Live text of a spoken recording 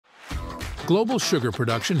Global sugar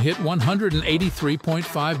production hit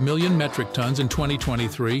 183.5 million metric tons in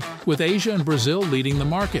 2023, with Asia and Brazil leading the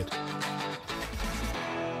market.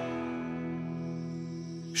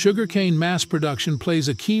 Sugarcane mass production plays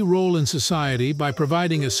a key role in society by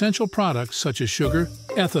providing essential products such as sugar,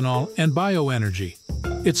 ethanol, and bioenergy.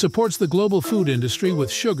 It supports the global food industry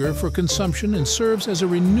with sugar for consumption and serves as a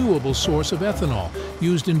renewable source of ethanol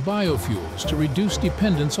used in biofuels to reduce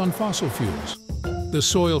dependence on fossil fuels. The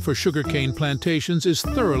soil for sugarcane plantations is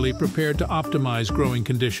thoroughly prepared to optimize growing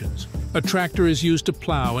conditions. A tractor is used to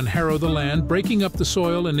plow and harrow the land, breaking up the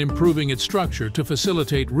soil and improving its structure to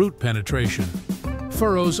facilitate root penetration.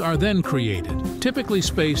 Furrows are then created, typically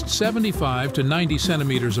spaced 75 to 90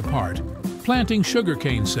 centimeters apart, planting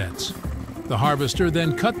sugarcane sets. The harvester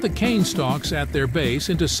then cut the cane stalks at their base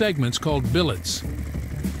into segments called billets.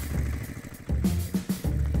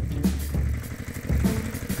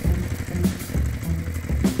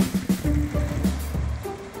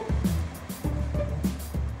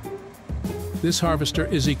 This harvester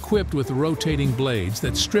is equipped with rotating blades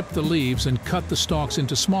that strip the leaves and cut the stalks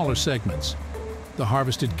into smaller segments. The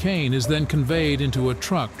harvested cane is then conveyed into a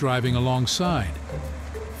truck driving alongside.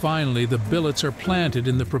 Finally, the billets are planted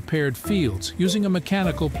in the prepared fields using a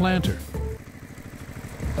mechanical planter.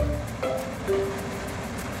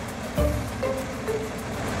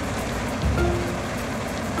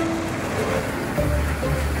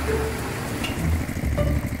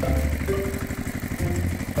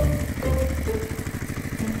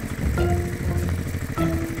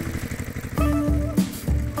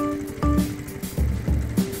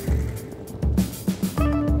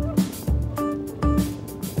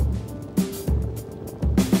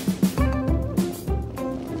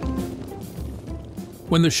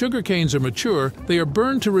 When the sugar canes are mature, they are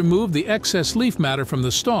burned to remove the excess leaf matter from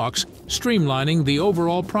the stalks, streamlining the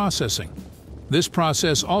overall processing. This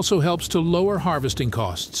process also helps to lower harvesting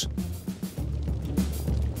costs.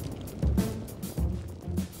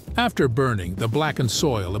 After burning, the blackened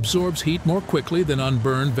soil absorbs heat more quickly than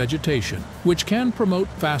unburned vegetation, which can promote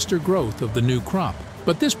faster growth of the new crop.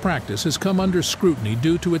 But this practice has come under scrutiny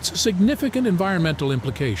due to its significant environmental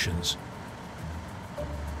implications.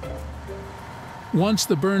 Once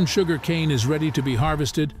the burned sugar cane is ready to be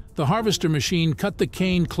harvested, the harvester machine cut the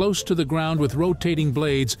cane close to the ground with rotating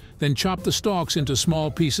blades, then chop the stalks into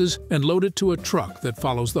small pieces and load it to a truck that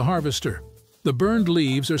follows the harvester. The burned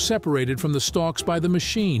leaves are separated from the stalks by the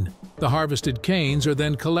machine. The harvested canes are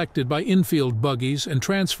then collected by infield buggies and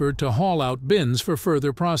transferred to haul-out bins for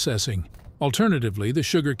further processing. Alternatively, the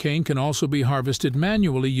sugar cane can also be harvested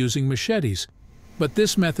manually using machetes, but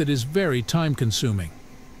this method is very time-consuming.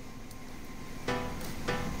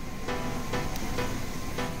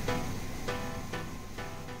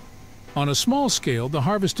 On a small scale, the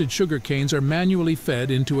harvested sugar canes are manually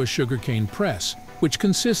fed into a sugarcane press, which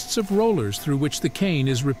consists of rollers through which the cane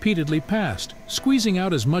is repeatedly passed, squeezing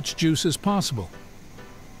out as much juice as possible.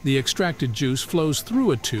 The extracted juice flows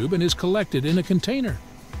through a tube and is collected in a container.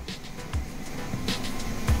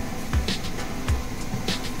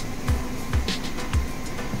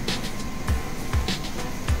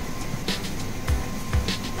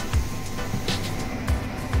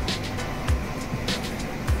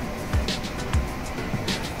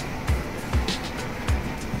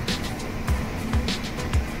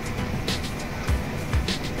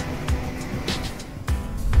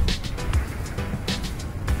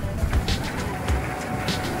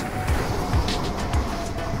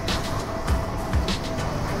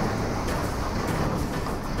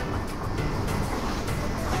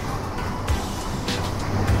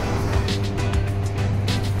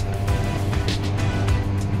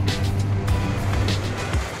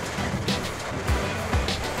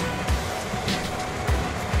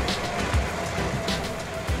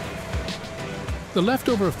 The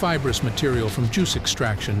leftover fibrous material from juice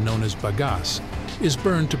extraction, known as bagasse, is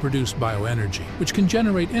burned to produce bioenergy, which can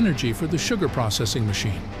generate energy for the sugar processing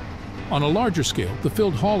machine. On a larger scale, the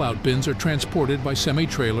filled haul-out bins are transported by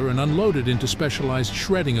semi-trailer and unloaded into specialized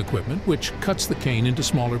shredding equipment, which cuts the cane into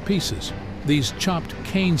smaller pieces. These chopped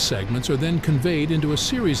cane segments are then conveyed into a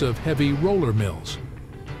series of heavy roller mills.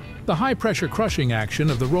 The high-pressure crushing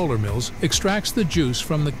action of the roller mills extracts the juice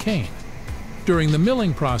from the cane. During the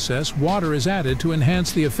milling process, water is added to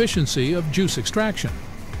enhance the efficiency of juice extraction.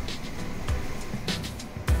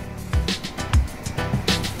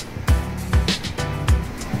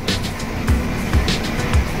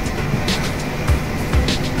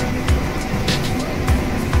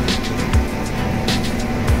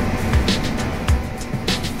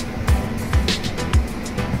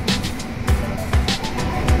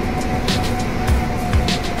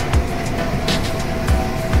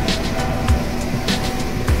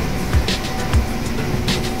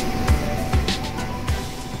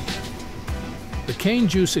 cane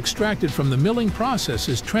juice extracted from the milling process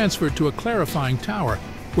is transferred to a clarifying tower,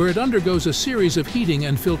 where it undergoes a series of heating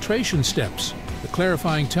and filtration steps. The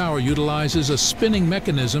clarifying tower utilizes a spinning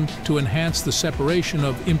mechanism to enhance the separation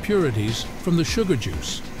of impurities from the sugar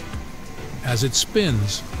juice. As it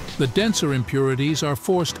spins, the denser impurities are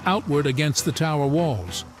forced outward against the tower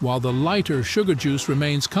walls, while the lighter sugar juice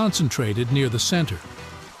remains concentrated near the center.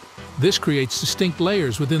 This creates distinct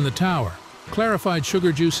layers within the tower. Clarified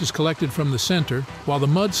sugar juice is collected from the center, while the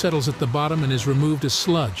mud settles at the bottom and is removed as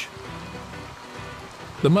sludge.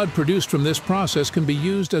 The mud produced from this process can be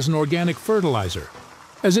used as an organic fertilizer,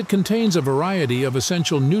 as it contains a variety of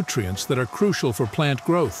essential nutrients that are crucial for plant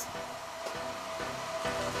growth.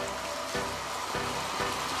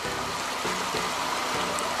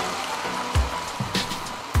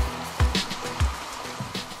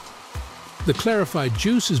 The clarified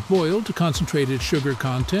juice is boiled to concentrate its sugar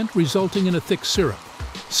content, resulting in a thick syrup.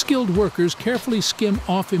 Skilled workers carefully skim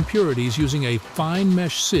off impurities using a fine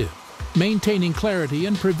mesh sieve, maintaining clarity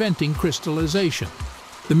and preventing crystallization.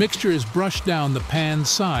 The mixture is brushed down the pan's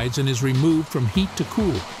sides and is removed from heat to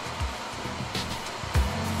cool.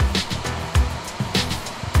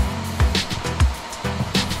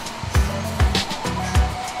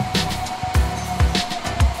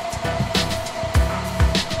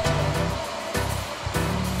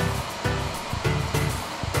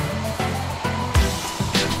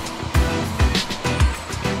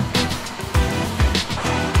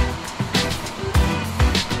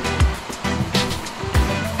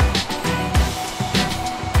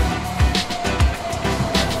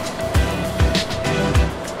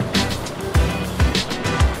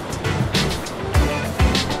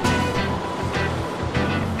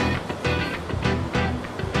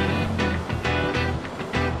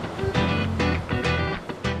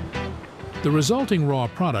 The resulting raw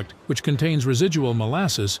product, which contains residual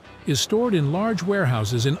molasses, is stored in large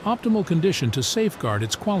warehouses in optimal condition to safeguard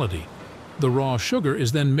its quality. The raw sugar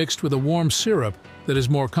is then mixed with a warm syrup that is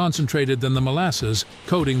more concentrated than the molasses,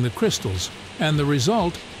 coating the crystals, and the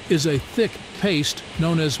result is a thick paste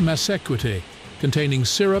known as muscovado, containing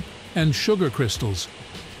syrup and sugar crystals.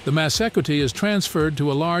 The muscovado is transferred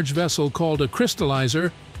to a large vessel called a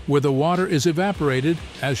crystallizer, where the water is evaporated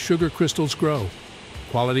as sugar crystals grow.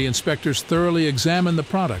 Quality inspectors thoroughly examine the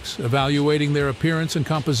products, evaluating their appearance and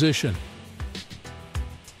composition.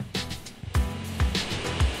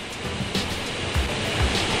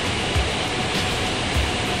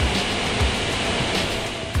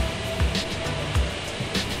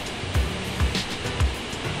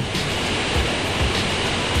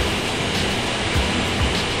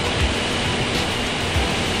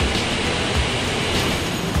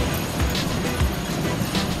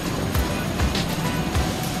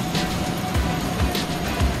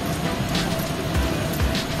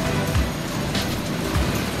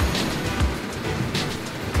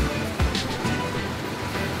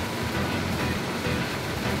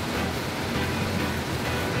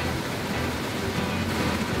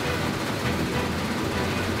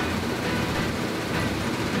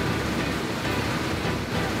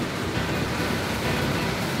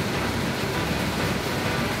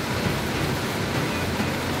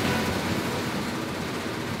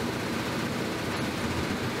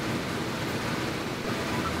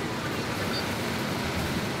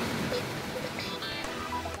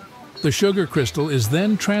 The sugar crystal is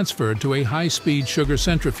then transferred to a high-speed sugar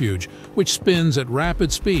centrifuge, which spins at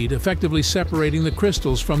rapid speed, effectively separating the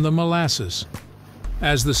crystals from the molasses.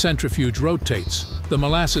 As the centrifuge rotates, the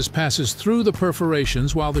molasses passes through the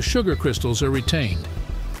perforations while the sugar crystals are retained.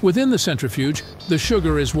 Within the centrifuge, the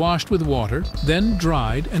sugar is washed with water, then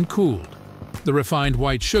dried and cooled. The refined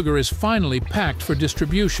white sugar is finally packed for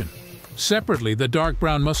distribution. Separately, the dark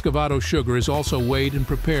brown muscovado sugar is also weighed and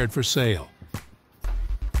prepared for sale.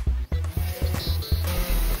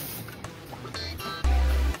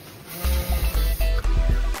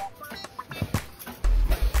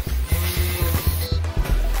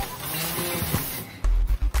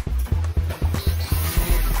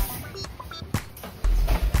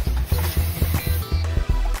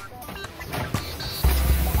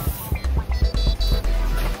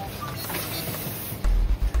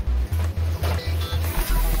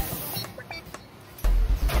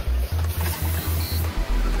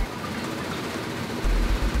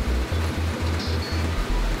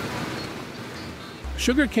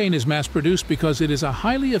 Sugarcane is mass-produced because it is a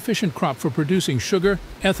highly efficient crop for producing sugar,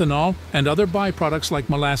 ethanol, and other byproducts like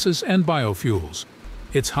molasses and biofuels.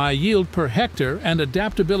 Its high yield per hectare and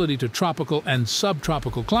adaptability to tropical and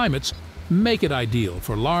subtropical climates make it ideal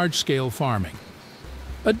for large-scale farming.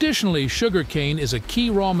 Additionally, sugarcane is a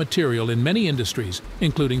key raw material in many industries,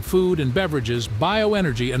 including food and beverages,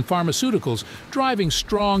 bioenergy, and pharmaceuticals, driving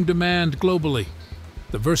strong demand globally.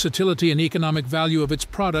 The versatility and economic value of its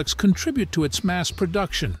products contribute to its mass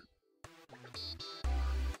production.